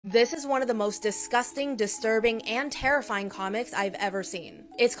This is one of the most disgusting, disturbing, and terrifying comics I've ever seen.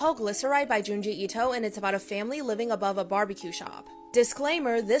 It's called Glyceride by Junji Ito, and it's about a family living above a barbecue shop.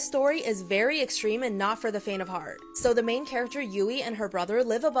 Disclaimer, this story is very extreme and not for the faint of heart. So the main character Yui and her brother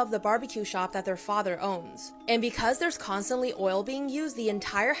live above the barbecue shop that their father owns. And because there's constantly oil being used, the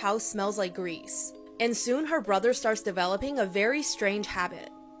entire house smells like grease. And soon her brother starts developing a very strange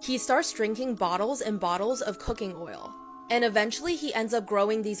habit. He starts drinking bottles and bottles of cooking oil. And eventually he ends up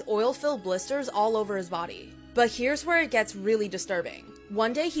growing these oil-filled blisters all over his body. But here's where it gets really disturbing.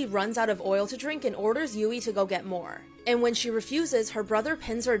 One day he runs out of oil to drink and orders Yui to go get more. And when she refuses, her brother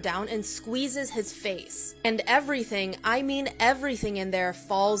pins her down and squeezes his face. And everything, I mean everything in there,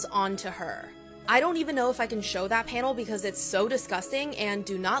 falls onto her. I don't even know if I can show that panel because it's so disgusting, and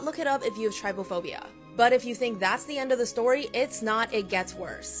do not look it up if you have trypophobia. But if you think that's the end of the story, it's not, it gets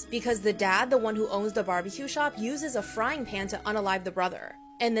worse. Because the dad, the one who owns the barbecue shop, uses a frying pan to unalive the brother,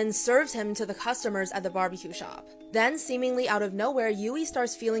 and then serves him to the customers at the barbecue shop. Then, seemingly out of nowhere, Yui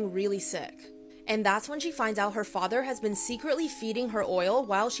starts feeling really sick. And that's when she finds out her father has been secretly feeding her oil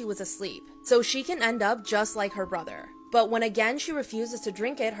while she was asleep, so she can end up just like her brother. But when again she refuses to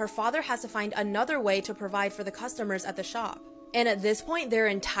drink it, her father has to find another way to provide for the customers at the shop. And at this point, their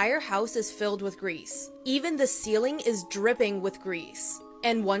entire house is filled with grease. Even the ceiling is dripping with grease.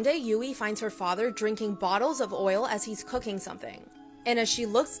 And one day, Yui finds her father drinking bottles of oil as he's cooking something. And as she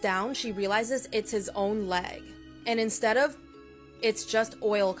looks down, she realizes it's his own leg. And instead of, it's just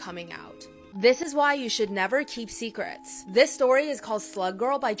oil coming out. This is why you should never keep secrets. This story is called Slug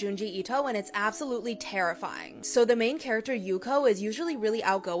Girl by Junji Ito, and it's absolutely terrifying. So the main character Yuko is usually really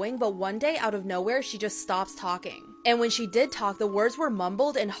outgoing, but one day out of nowhere she just stops talking. And when she did talk, the words were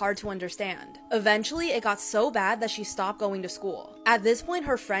mumbled and hard to understand. Eventually, it got so bad that she stopped going to school. At this point,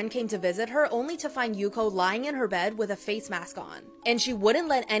 her friend came to visit her only to find Yuko lying in her bed with a face mask on. And she wouldn't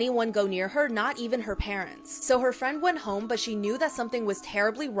let anyone go near her, not even her parents. So her friend went home, but she knew that something was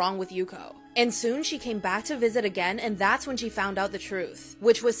terribly wrong with Yuko. And soon she came back to visit again, and that's when she found out the truth,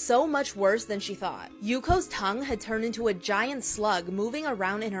 which was so much worse than she thought. Yuko's tongue had turned into a giant slug moving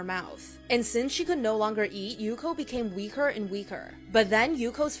around in her mouth. And since she could no longer eat, Yuko became weaker and weaker. But then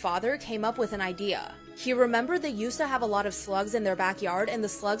Yuko's father came up with an idea. He remembered they used to have a lot of slugs in their backyard, and the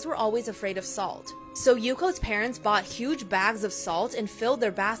slugs were always afraid of salt. So Yuko's parents bought huge bags of salt and filled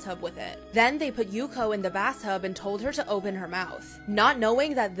their bathtub with it. Then they put Yuko in the bathtub and told her to open her mouth, not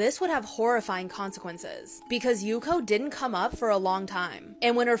knowing that this would have horrifying consequences, because Yuko didn't come up for a long time.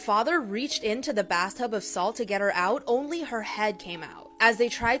 And when her father reached into the bathtub of salt to get her out, only her head came out. As they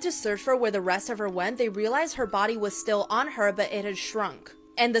tried to search for where the rest of her went, they realized her body was still on her, but it had shrunk.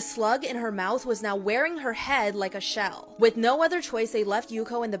 And the slug in her mouth was now wearing her head like a shell. With no other choice, they left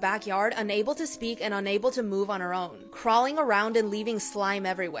Yuko in the backyard, unable to speak and unable to move on her own, crawling around and leaving slime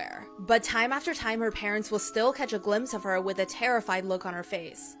everywhere. But time after time, her parents will still catch a glimpse of her with a terrified look on her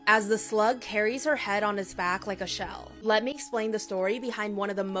face, as the slug carries her head on its back like a shell. Let me explain the story behind one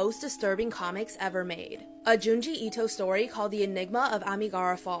of the most disturbing comics ever made. A Junji Ito story called The Enigma of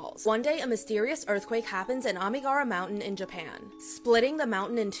Amigara Falls. One day, a mysterious earthquake happens in Amigara Mountain in Japan, splitting the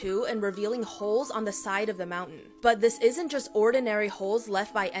mountain in two and revealing holes on the side of the mountain. But this isn't just ordinary holes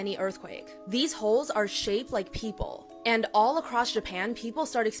left by any earthquake. These holes are shaped like people. And all across Japan, people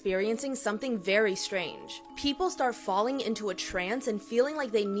start experiencing something very strange. People start falling into a trance and feeling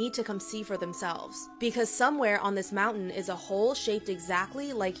like they need to come see for themselves, because somewhere on this mountain is a hole shaped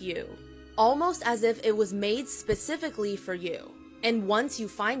exactly like you. Almost as if it was made specifically for you. And once you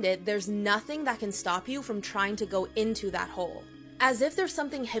find it, there's nothing that can stop you from trying to go into that hole. As if there's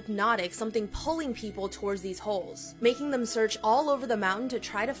something hypnotic, something pulling people towards these holes, making them search all over the mountain to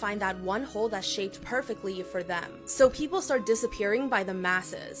try to find that one hole that's shaped perfectly for them. So people start disappearing by the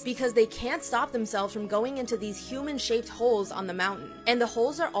masses, because they can't stop themselves from going into these human-shaped holes on the mountain. And the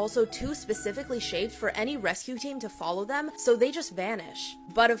holes are also too specifically shaped for any rescue team to follow them, so they just vanish.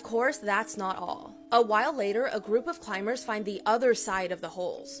 But of course, that's not all. A while later, a group of climbers find the other side of the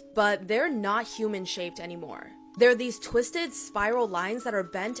holes, but they're not human-shaped anymore. They're these twisted spiral lines that are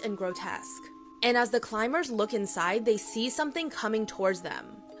bent and grotesque. And as the climbers look inside, they see something coming towards them.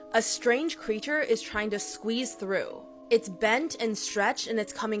 A strange creature is trying to squeeze through. It's bent and stretched, and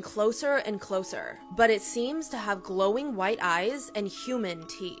it's coming closer and closer. But it seems to have glowing white eyes and human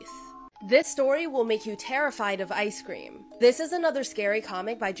teeth. This story will make you terrified of ice cream. This is another scary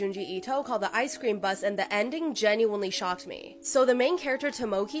comic by Junji Ito called The Ice Cream Bus, and the ending genuinely shocked me. So the main character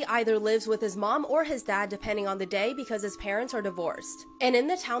Tomoki either lives with his mom or his dad depending on the day because his parents are divorced. And in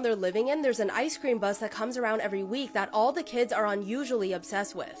the town they're living in, there's an ice cream bus that comes around every week that all the kids are unusually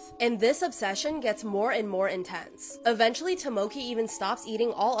obsessed with. And this obsession gets more and more intense. Eventually Tomoki even stops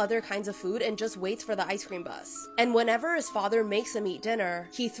eating all other kinds of food and just waits for the ice cream bus. And whenever his father makes him eat dinner,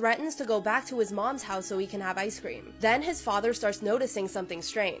 he threatens to go back to his mom's house so he can have ice cream. Then his father starts noticing something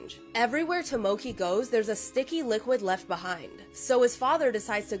strange. Everywhere Tomoki goes, there's a sticky liquid left behind. So his father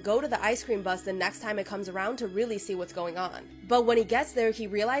decides to go to the ice cream bus the next time it comes around to really see what's going on. But when he gets there, he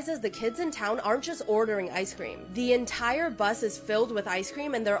realizes the kids in town aren't just ordering ice cream. The entire bus is filled with ice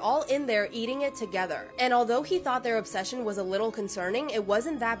cream and they're all in there eating it together. And although he thought their obsession was a little concerning, it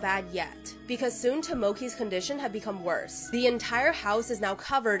wasn't that bad yet, because soon Tomoki's condition had become worse. The entire house is now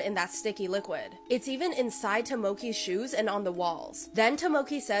covered in that sticky liquid. It's even inside Tomoki's shoes and on the walls. Then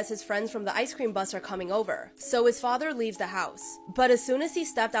Tomoki says his friends from the ice cream bus are coming over, so his father leaves the house. But as soon as he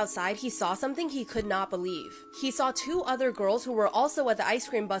stepped outside, he saw something he could not believe. He saw two other girls who were also at the ice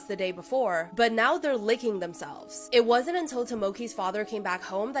cream bus the day before, but now they're licking themselves. It wasn't until Tomoki's father came back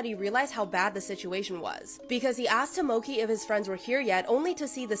home that he realized how bad the situation was, because he asked Tomoki if his friends were here yet, only to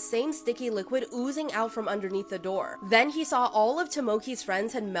see the same sticky liquid oozing out from underneath the door. Then he saw all of Tomoki's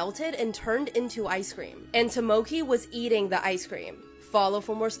friends had melted and turned into ice cream, and Tomoki was eating the ice cream. Follow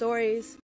for more stories.